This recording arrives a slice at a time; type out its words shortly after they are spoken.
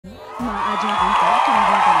Maadjong Unta,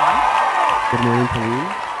 tumingin ka na. Good morning, Pauline.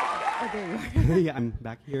 Oh, there you are. Yeah, I'm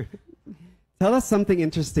back here. Tell us something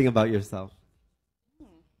interesting about yourself.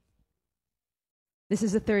 This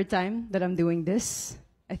is the third time that I'm doing this.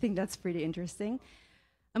 I think that's pretty interesting.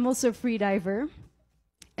 I'm also a free diver,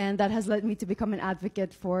 and that has led me to become an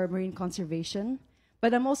advocate for marine conservation.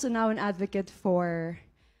 But I'm also now an advocate for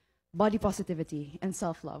body positivity and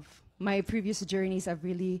self-love. My previous journeys, I've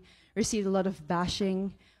really received a lot of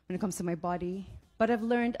bashing when it comes to my body, but I've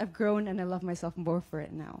learned, I've grown, and I love myself more for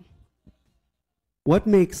it now. What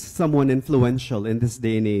makes someone influential in this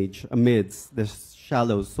day and age amidst the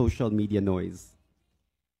shallow social media noise?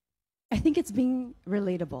 I think it's being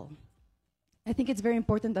relatable. I think it's very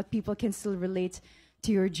important that people can still relate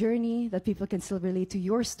to your journey, that people can still relate to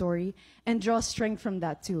your story, and draw strength from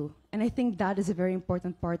that too. And I think that is a very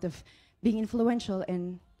important part of being influential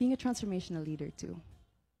and being a transformational leader too.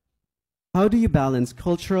 How do you balance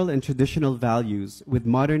cultural and traditional values with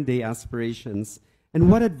modern day aspirations? And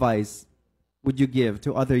what advice would you give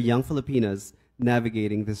to other young Filipinas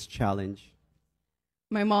navigating this challenge?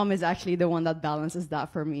 My mom is actually the one that balances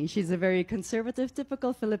that for me. She's a very conservative,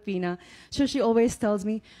 typical Filipina. So she always tells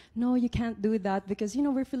me, no, you can't do that because, you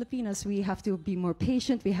know, we're Filipinas. We have to be more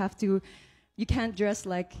patient. You can't dress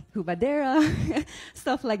like hubadera,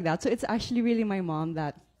 stuff like that. So it's actually really my mom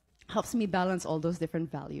that helps me balance all those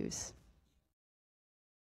different values.